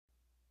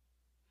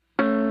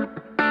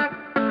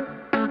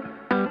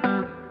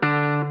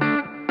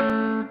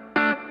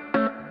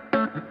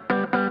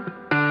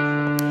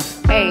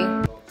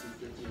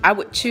I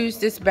would choose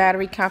this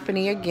battery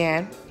company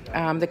again.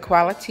 The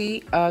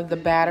quality of the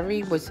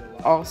battery was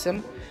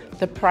awesome.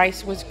 The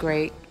price was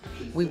great.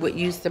 We would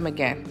use them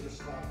again.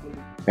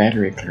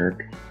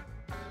 BatteryClerk,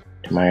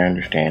 to my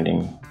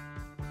understanding,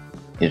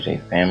 is a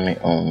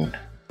family-owned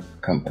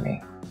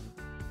company,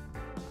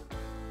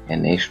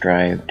 and they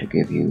strive to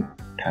give you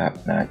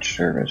top-notch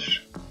service,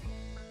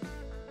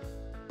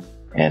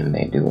 and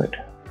they do it.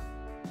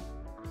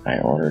 I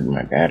ordered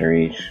my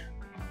batteries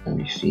and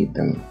received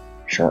them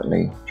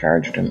shortly,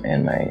 charged them,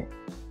 and my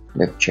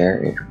lift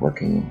chair is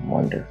working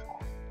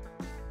wonderful.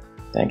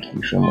 Thank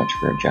you so much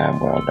for a job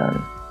well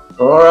done.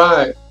 All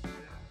right.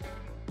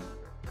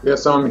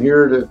 Guess I'm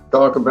here to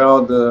talk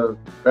about the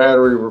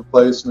battery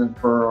replacement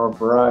for our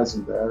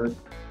Verizon battery.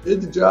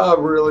 Did the job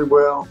really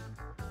well.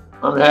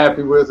 I'm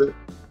happy with it.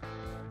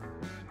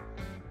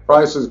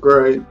 Price is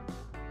great.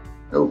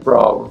 No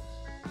problem.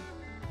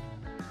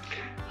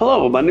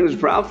 Hello, my name is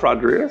Ralph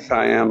Rodriguez.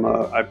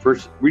 I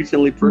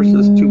recently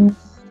purchased two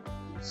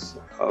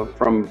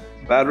from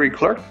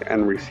BatteryClerk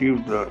and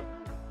received the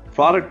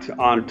product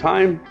on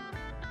time,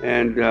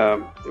 and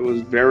it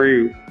was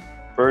very,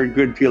 very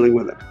good dealing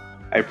with it.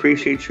 I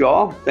appreciate you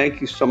all.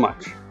 Thank you so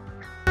much.